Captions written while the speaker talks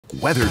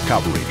Weather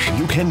coverage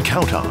you can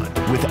count on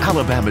with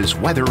Alabama's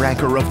weather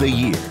anchor of the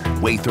year,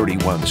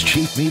 WAAY-31's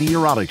chief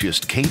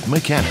meteorologist, Kate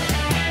McKenna.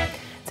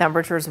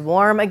 Temperatures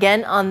warm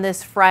again on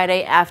this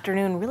Friday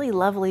afternoon. Really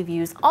lovely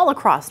views all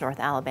across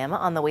North Alabama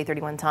on the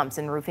WAAY-31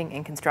 Thompson Roofing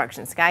and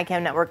Construction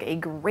Skycam Network. A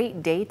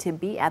great day to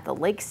be at the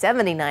lake.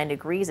 79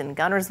 degrees in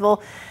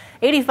Guntersville,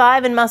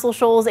 85 in Muscle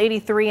Shoals,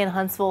 83 in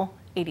Huntsville,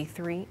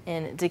 83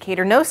 in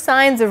Decatur. No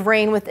signs of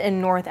rain within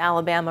North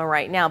Alabama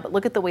right now, but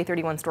look at the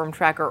WAAY-31 Storm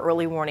Tracker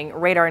early warning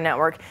radar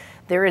network.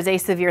 There is a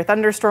severe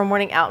thunderstorm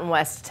warning out in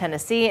West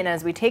Tennessee, and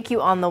as we take you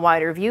on the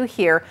wider view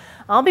here,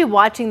 I'll be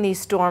watching these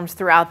storms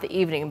throughout the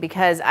evening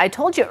because I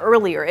told you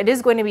earlier it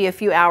is going to be a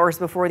few hours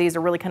before these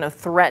are really kind of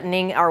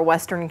threatening our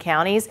western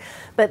counties,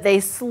 but they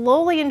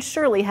slowly and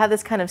surely have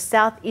this kind of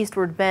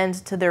southeastward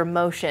bend to their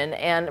motion,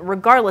 and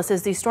regardless,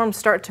 as these storms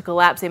start to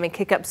collapse, they may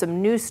kick up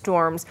some new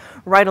storms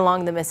right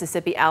along the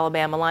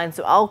Mississippi-Alabama line,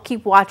 so I'll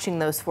keep watching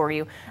those for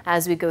you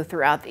as we go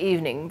throughout the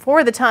evening.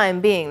 For the time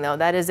being, though,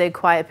 that is a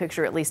quiet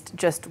picture, at least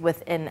just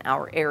within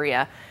our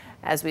area.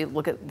 As we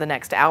look at the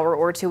next hour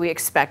or two, we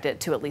expect it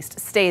to at least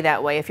stay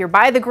that way. If you're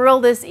by the grill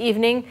this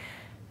evening,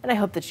 and I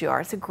hope that you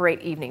are, it's a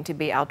great evening to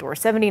be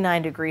outdoors.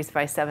 79 degrees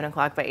by 7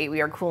 o'clock. By 8,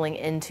 we are cooling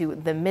into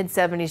the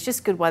mid-70s.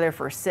 Just good weather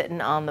for sitting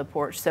on the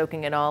porch,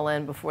 soaking it all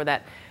in before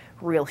that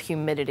real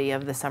humidity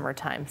of the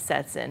summertime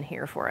sets in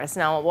here for us.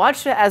 Now,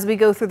 watch as we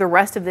go through the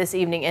rest of this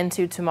evening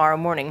into tomorrow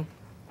morning.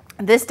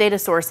 This data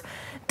source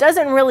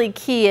doesn't really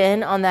key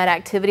in on that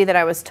activity that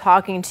I was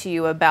talking to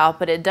you about,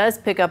 but it does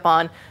pick up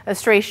on a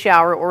stray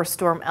shower or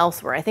storm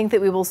elsewhere. I think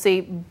that we will see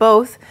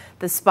both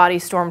the spotty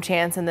storm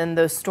chance and then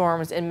those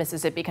storms in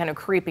Mississippi kind of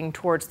creeping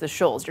towards the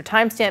shoals. Your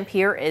timestamp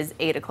here is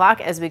 8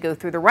 o'clock as we go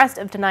through the rest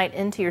of tonight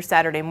into your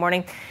Saturday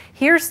morning.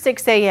 Here's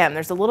 6 a.m.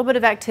 There's a little bit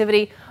of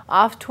activity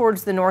off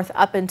towards the north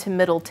up into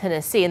middle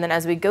Tennessee. And then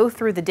as we go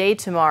through the day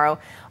tomorrow,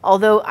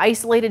 although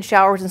isolated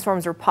showers and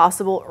storms are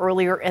possible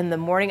earlier in the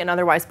morning and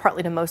otherwise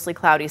partly to mostly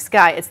cloudy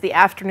sky, it's the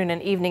afternoon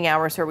and evening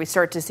hours where we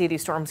start to see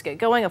these storms get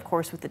going, of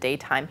course, with the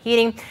daytime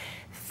heating.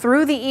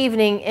 Through the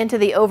evening into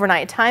the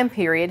overnight time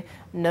period,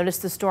 notice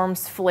the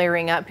storms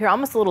flaring up here,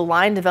 almost a little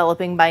line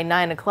developing by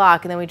 9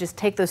 o'clock, and then we just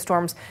take those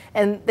storms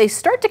and they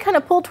start to kind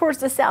of pull towards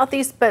the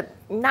southeast, but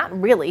not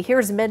really.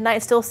 Here's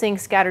midnight, still seeing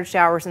scattered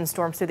showers and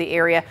storms through the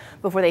area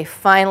before they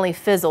finally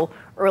fizzle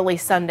early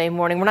Sunday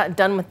morning. We're not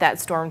done with that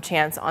storm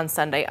chance on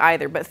Sunday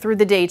either, but through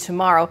the day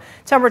tomorrow,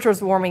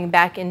 temperatures warming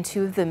back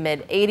into the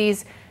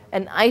mid-80s.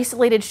 An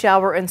isolated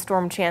shower and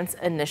storm chance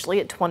initially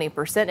at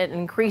 20%. It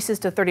increases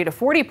to 30 to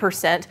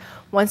 40%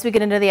 once we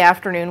get into the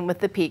afternoon with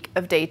the peak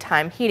of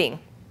daytime heating.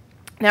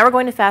 Now we're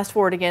going to fast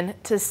forward again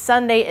to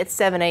Sunday at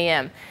 7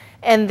 a.m.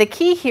 And the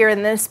key here,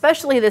 and then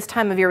especially this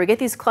time of year, we get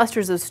these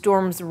clusters of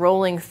storms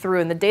rolling through,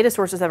 and the data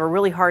sources have a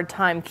really hard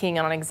time keying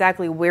on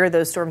exactly where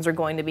those storms are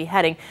going to be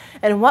heading.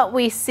 And what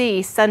we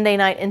see Sunday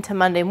night into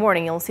Monday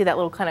morning, you'll see that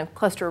little kind of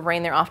cluster of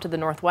rain there off to the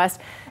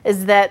northwest,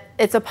 is that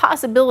it's a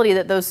possibility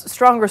that those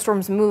stronger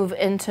storms move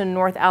into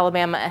North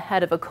Alabama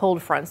ahead of a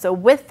cold front. So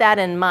with that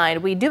in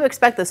mind, we do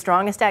expect the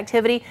strongest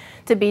activity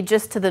to be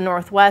just to the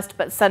northwest,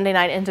 but Sunday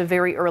night into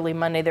very early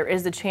Monday, there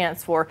is a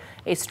chance for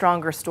a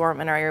stronger storm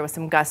in our area with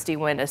some gusty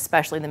wind,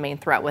 especially the main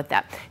threat with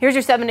that. Here's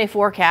your 7-day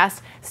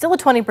forecast. Still a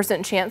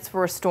 20% chance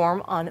for a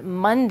storm on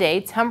Monday.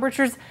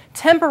 Temperatures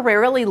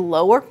temporarily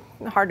lower,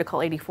 hard to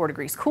call 84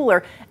 degrees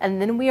cooler,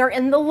 and then we are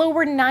in the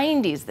lower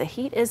 90s. The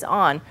heat is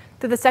on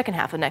through the second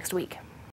half of next week.